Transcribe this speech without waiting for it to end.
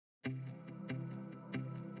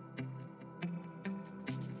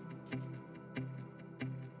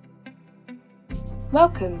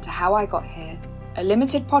Welcome to How I Got Here, a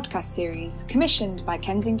limited podcast series commissioned by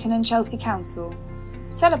Kensington and Chelsea Council,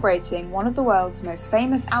 celebrating one of the world's most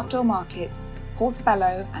famous outdoor markets,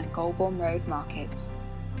 Portobello and Golborne Road markets.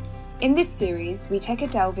 In this series, we take a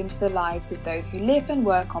delve into the lives of those who live and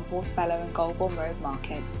work on Portobello and Golborne Road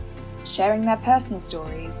markets, sharing their personal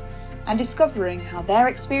stories and discovering how their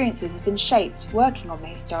experiences have been shaped working on the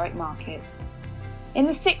historic market. In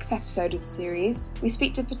the 6th episode of the series, we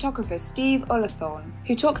speak to photographer Steve Ullathorne,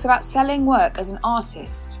 who talks about selling work as an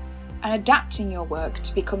artist and adapting your work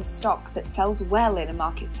to become stock that sells well in a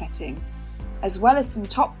market setting, as well as some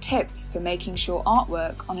top tips for making sure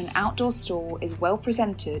artwork on an outdoor stall is well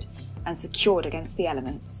presented and secured against the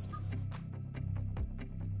elements.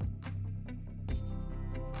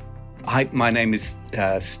 Hi, my name is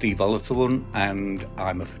Steve Ullathorne and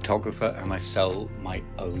I'm a photographer and I sell my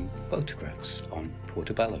own photographs on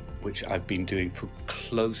Portobello, which I've been doing for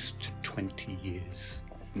close to 20 years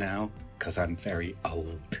now because I'm very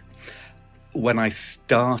old. When I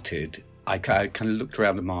started, I kind of looked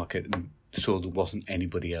around the market and saw there wasn't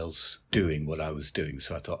anybody else doing what I was doing.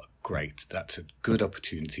 So I thought, great, that's a good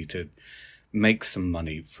opportunity to make some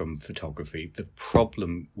money from photography. The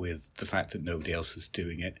problem with the fact that nobody else was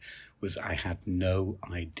doing it was I had no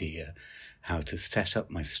idea how to set up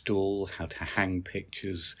my stall, how to hang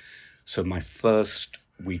pictures. So my first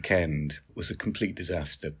weekend was a complete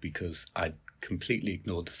disaster because I'd completely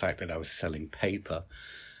ignored the fact that I was selling paper.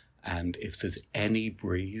 And if there's any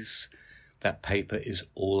breeze, that paper is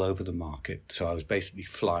all over the market. So I was basically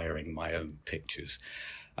flyering my own pictures,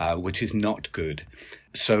 which is not good.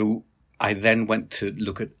 So I then went to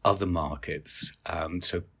look at other markets,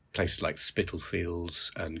 so places like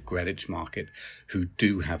Spitalfields and Greenwich Market, who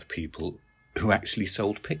do have people who actually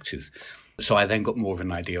sold pictures. So I then got more of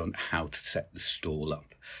an idea on how to set the stall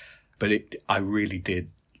up. But I really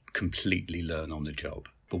did completely learn on the job.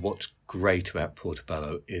 But what's great about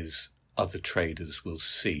Portobello is other traders will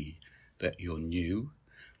see that you're new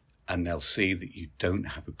and they'll see that you don't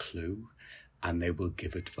have a clue and they will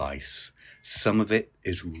give advice. Some of it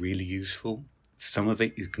is really useful. Some of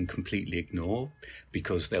it you can completely ignore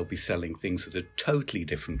because they'll be selling things that are totally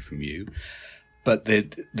different from you. But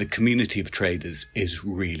the community of traders is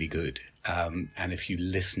really good. And if you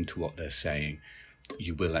listen to what they're saying,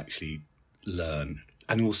 you will actually learn.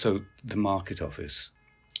 And also the market office.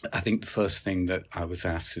 I think the first thing that I was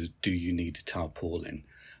asked is, do you need a tarpaulin?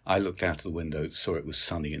 I looked out of the window, saw it was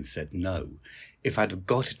sunny and said no. If I'd have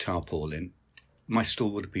got a tarpaulin, my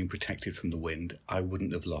stall would have been protected from the wind. I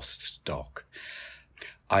wouldn't have lost stock.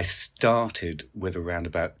 I started with around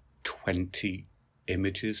about 20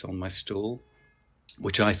 images on my stall,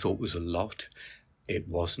 which I thought was a lot. It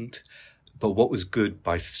wasn't. But what was good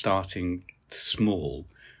by starting small,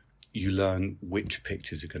 you learn which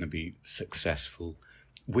pictures are going to be successful,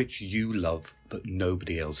 which you love but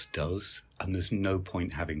nobody else does, and there's no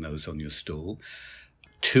point having those on your stall.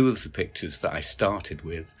 2 of the pictures that I started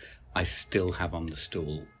with I still have on the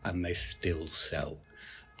stall and they still sell.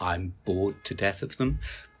 I'm bored to death of them,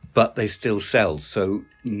 but they still sell. So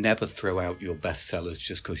never throw out your best sellers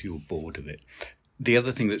just because you're bored of it. The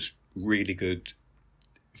other thing that's really good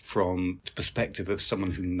from the perspective of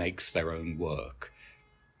someone who makes their own work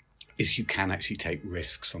is you can actually take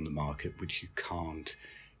risks on the market, which you can't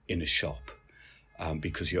in a shop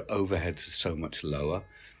because your overheads are so much lower.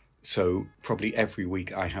 So probably every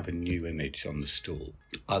week I have a new image on the stall.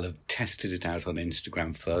 I'll have tested it out on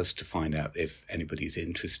Instagram first to find out if anybody's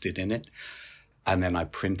interested in it. And then I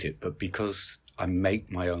print it. But because I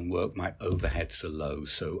make my own work, my overheads are low.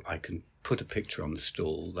 So I can put a picture on the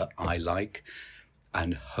stall that I like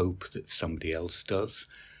and hope that somebody else does.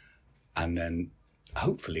 And then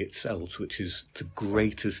hopefully it sells, which is the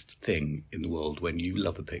greatest thing in the world. When you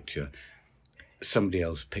love a picture, somebody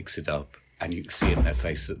else picks it up and you can see in their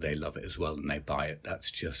face that they love it as well and they buy it. That's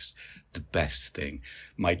just the best thing.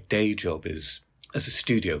 My day job is as a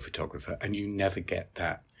studio photographer, and you never get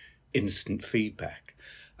that instant feedback.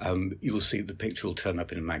 You will see the picture will turn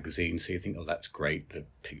up in a magazine, so you think, oh, that's great, the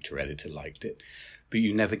picture editor liked it. But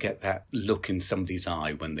you never get that look in somebody's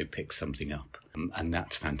eye when they pick something up, and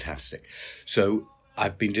that's fantastic. So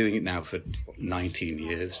I've been doing it now for 19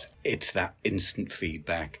 years. It's that instant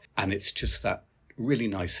feedback, and it's just that really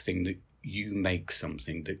nice thing that you make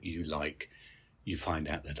something that you like, you find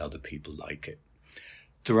out that other people like it.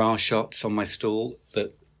 There are shots on my stall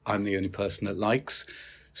that I'm the only person that likes,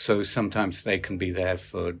 so sometimes they can be there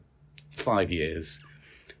for 5 years.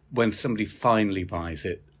 When somebody finally buys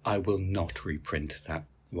it, I will not reprint that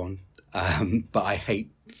one, but I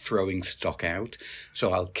hate throwing stock out,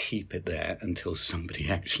 so I'll keep it there until somebody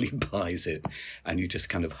actually buys it, and you just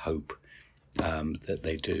kind of hope that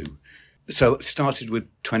they do. So it started with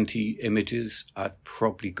 20 images. I've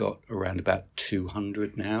probably got around about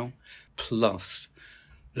 200 now. Plus,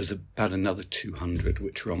 there's about another 200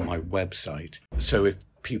 which are on my website. So if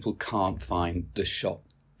people can't find the shot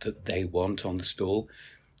that they want on the stall,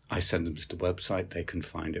 I send them to the website. They can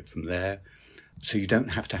find it from there. So you don't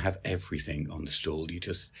have to have everything on the stall.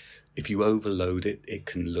 If you overload it, it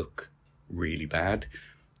can look really bad.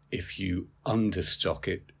 If you understock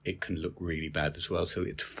it, it can look really bad as well. So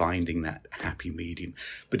it's finding that happy medium.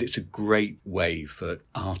 But it's a great way for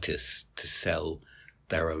artists to sell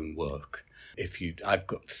their own work. I've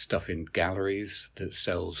got stuff in galleries that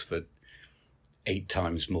sells for 8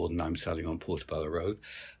 times more than I'm selling on Portobello Road.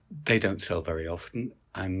 They don't sell very often,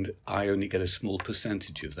 and I only get a small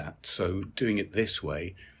percentage of that. So doing it this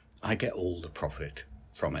way, I get all the profit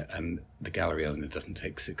from it, and the gallery owner doesn't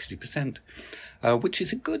take 60%, which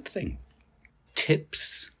is a good thing.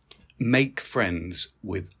 Tips: make friends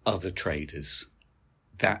with other traders.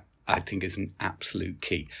 That, I think, is an absolute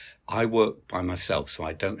key. I work by myself, so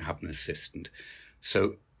I don't have an assistant.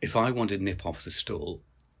 So if I want to nip off the stall,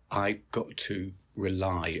 I've got to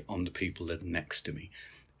rely on the people that are next to me.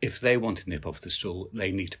 If they want to nip off the stall,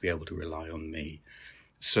 they need to be able to rely on me.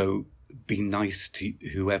 So be nice to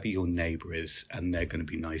whoever your neighbour is, and they're going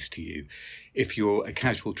to be nice to you. If you're a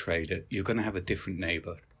casual trader, you're going to have a different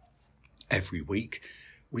neighbour every week,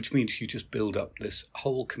 which means you just build up this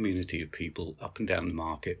whole community of people up and down the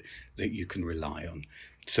market that you can rely on.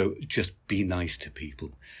 So just be nice to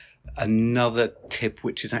people. Another tip,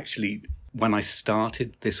 which is actually, when I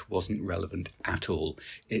started, this wasn't relevant at all.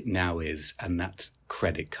 It now is, and that's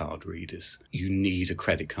credit card readers. You need a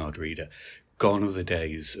credit card reader. Gone are the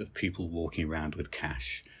days of people walking around with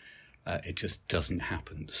cash. It just doesn't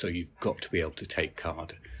happen. So you've got to be able to take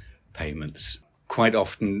card payments. Quite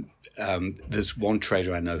often, there's one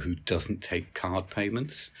trader I know who doesn't take card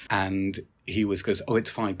payments, and he always goes, "Oh,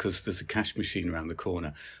 it's fine because there's a cash machine around the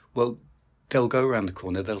corner." Well, they'll go around the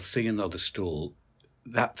corner, they'll see another stall.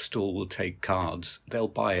 That stall will take cards. They'll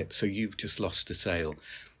buy it. So you've just lost a sale.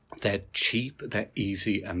 They're cheap, they're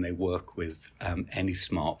easy, and they work with any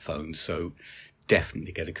smartphone. So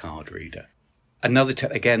definitely get a card reader. Another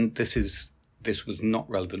tip, again, this was not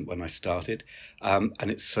relevant when I started, and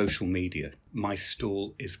it's social media. My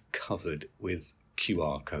stall is covered with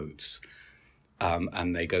QR codes,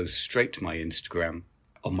 and they go straight to my Instagram.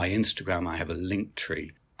 On my Instagram, I have a link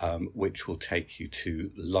tree, which will take you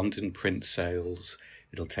to London print sales.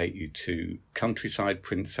 It'll take you to countryside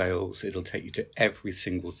print sales. It'll take you to every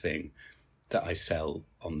single thing that I sell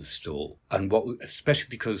on the stall. And especially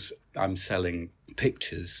because I'm selling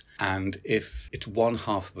pictures, and if it's one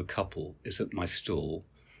half of a couple is at my stall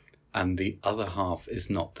and the other half is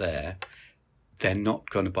not there, they're not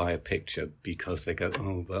going to buy a picture because they go,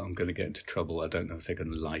 "Oh, but I'm going to get into trouble. I don't know if they're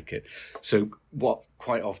going to like it." So what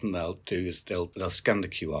quite often they'll do is they'll scan the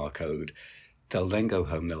QR code. They'll then go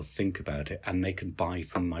home, they'll think about it, and they can buy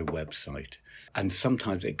from my website. And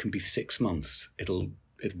sometimes it can be 6 months. It'll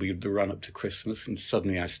be the run up to Christmas, and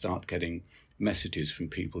suddenly I start getting messages from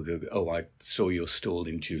people who go, "Oh, I saw your stall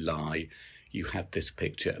in July. You had this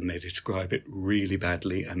picture," and they describe it really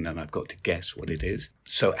badly, and then I've got to guess what it is.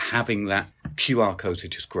 So having that QR codes are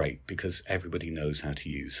just great because everybody knows how to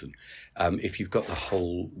use them. If you've got the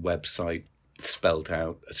whole website spelled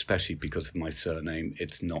out, especially because of my surname,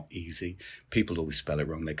 it's not easy. People always spell it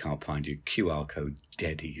wrong. They can't find you. QR code,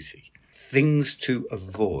 dead easy. Things to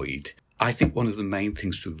avoid. I think one of the main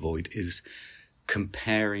things to avoid is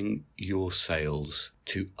comparing your sales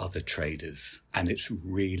to other traders. And it's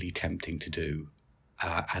really tempting to do.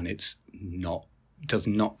 And does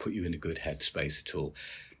not put you in a good headspace at all.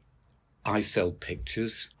 I sell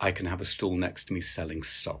pictures. I can have a stall next to me selling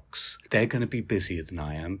socks. They're going to be busier than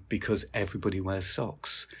I am because everybody wears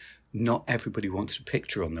socks. Not everybody wants a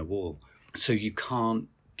picture on their wall. So you can't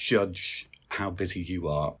judge how busy you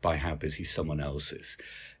are by how busy someone else is.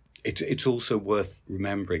 It's also worth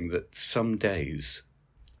remembering that some days,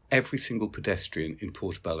 every single pedestrian in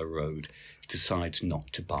Portobello Road decides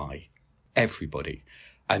not to buy. Everybody.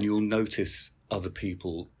 And you'll notice other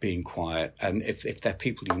people being quiet. And if they're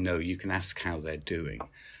people you know, you can ask how they're doing.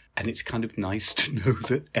 And it's kind of nice to know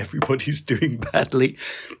that everybody's doing badly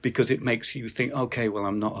because it makes you think, okay, well,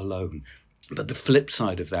 I'm not alone. But the flip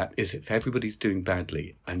side of that is if everybody's doing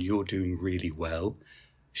badly and you're doing really well,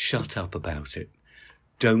 shut up about it.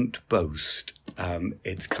 Don't boast.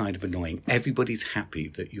 It's kind of annoying. Everybody's happy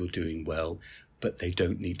that you're doing well, but they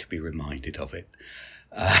don't need to be reminded of it.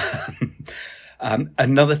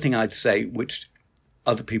 Another thing I'd say, which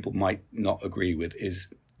other people might not agree with, is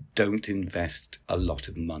don't invest a lot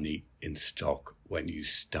of money in stock when you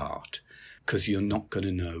start. because you're not going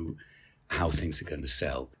to know how things are going to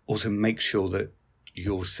sell. Also, make sure that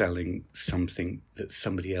you're selling something that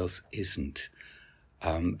somebody else isn't.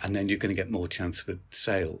 And then you're going to get more chance of a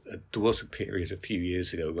sale. There was a period a few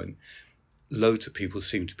years ago when loads of people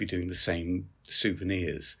seemed to be doing the same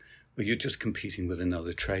souvenirs, where you're just competing with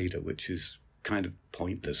another trader, which is kind of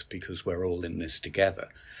pointless because we're all in this together.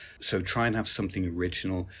 So try and have something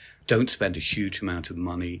original. Don't spend a huge amount of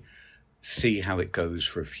money. See how it goes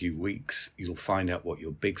for a few weeks. You'll find out what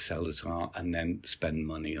your big sellers are and then spend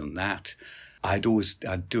money on that. I'd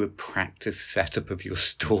do a practice setup of your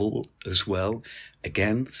stall as well.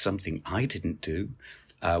 Again, something I didn't do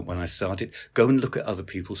when I started. Go and look at other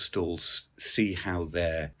people's stalls, see how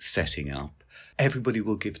they're setting up. Everybody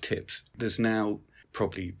will give tips. There's now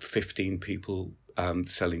probably 15 people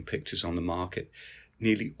selling pictures on the market.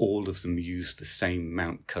 Nearly all of them use the same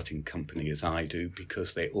mount cutting company as I do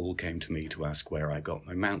because they all came to me to ask where I got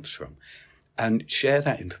my mounts from. And share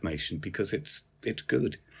that information because it's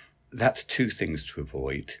good. That's two things to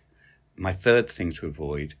avoid. My third thing to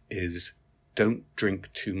avoid is don't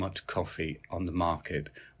drink too much coffee on the market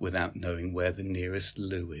without knowing where the nearest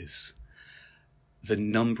loo is. The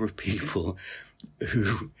number of people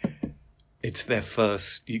who it's their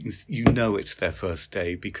first, it's their first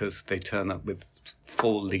day because they turn up with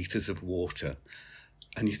 4 litres of water.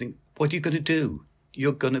 And you think, what are you going to do?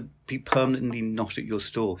 You're going to be permanently not at your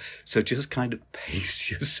stall. So just kind of pace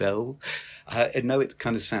yourself. I know it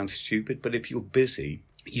kind of sounds stupid, but if you're busy,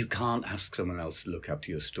 you can't ask someone else to look after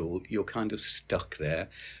your stall. You're kind of stuck there.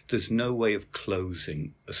 There's no way of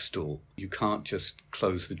closing a stall. You can't just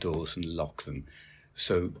close the doors and lock them.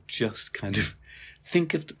 So just kind of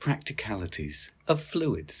think of the practicalities of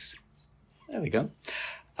fluids. There we go.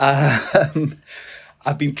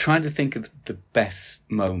 I've been trying to think of the best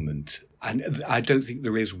moment, and I don't think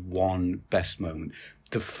there is one best moment.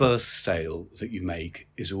 The first sale that you make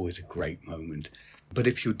is always a great moment. But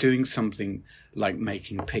if you're doing something like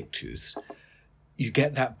making pictures, you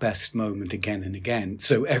get that best moment again and again.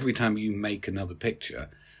 So every time you make another picture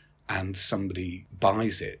and somebody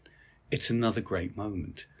buys it, it's another great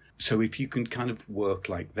moment. So if you can kind of work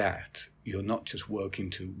like that, you're not just working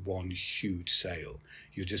to one huge sale.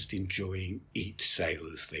 You're just enjoying each sale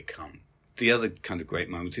as they come. The other kind of great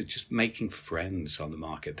moment is just making friends on the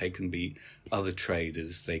market. They can be other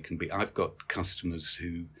traders. I've got customers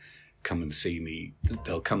who come and see me.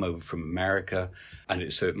 They'll come over from America,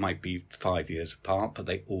 and so it might be 5 years apart, but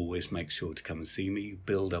they always make sure to come and see me. You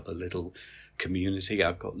build up a little community.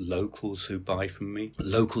 I've got locals who buy from me.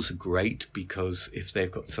 Locals are great because if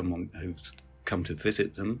they've got someone who's come to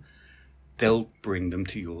visit them, they'll bring them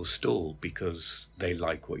to your stall because they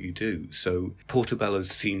like what you do. So Portobello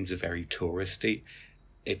seems very touristy.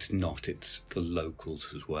 It's not. It's for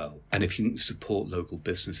locals as well. And if you can support local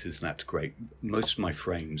businesses, that's great. Most of my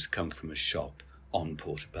frames come from a shop on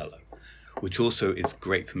Portobello, which also is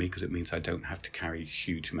great for me because it means I don't have to carry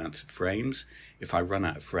huge amounts of frames. If I run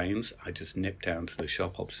out of frames, I just nip down to the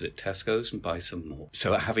shop opposite Tesco's and buy some more.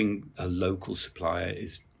 So having a local supplier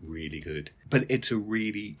is really good. But it's a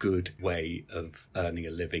really good way of earning a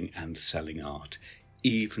living and selling art.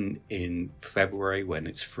 Even in February when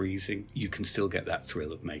it's freezing, you can still get that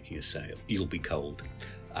thrill of making a sale. You'll be cold,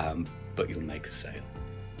 but you'll make a sale.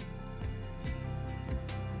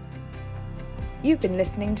 You've been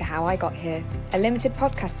listening to How I Got Here, a limited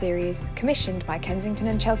podcast series commissioned by Kensington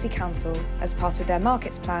and Chelsea Council as part of their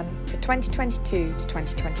markets plan for 2022 to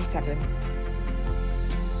 2027.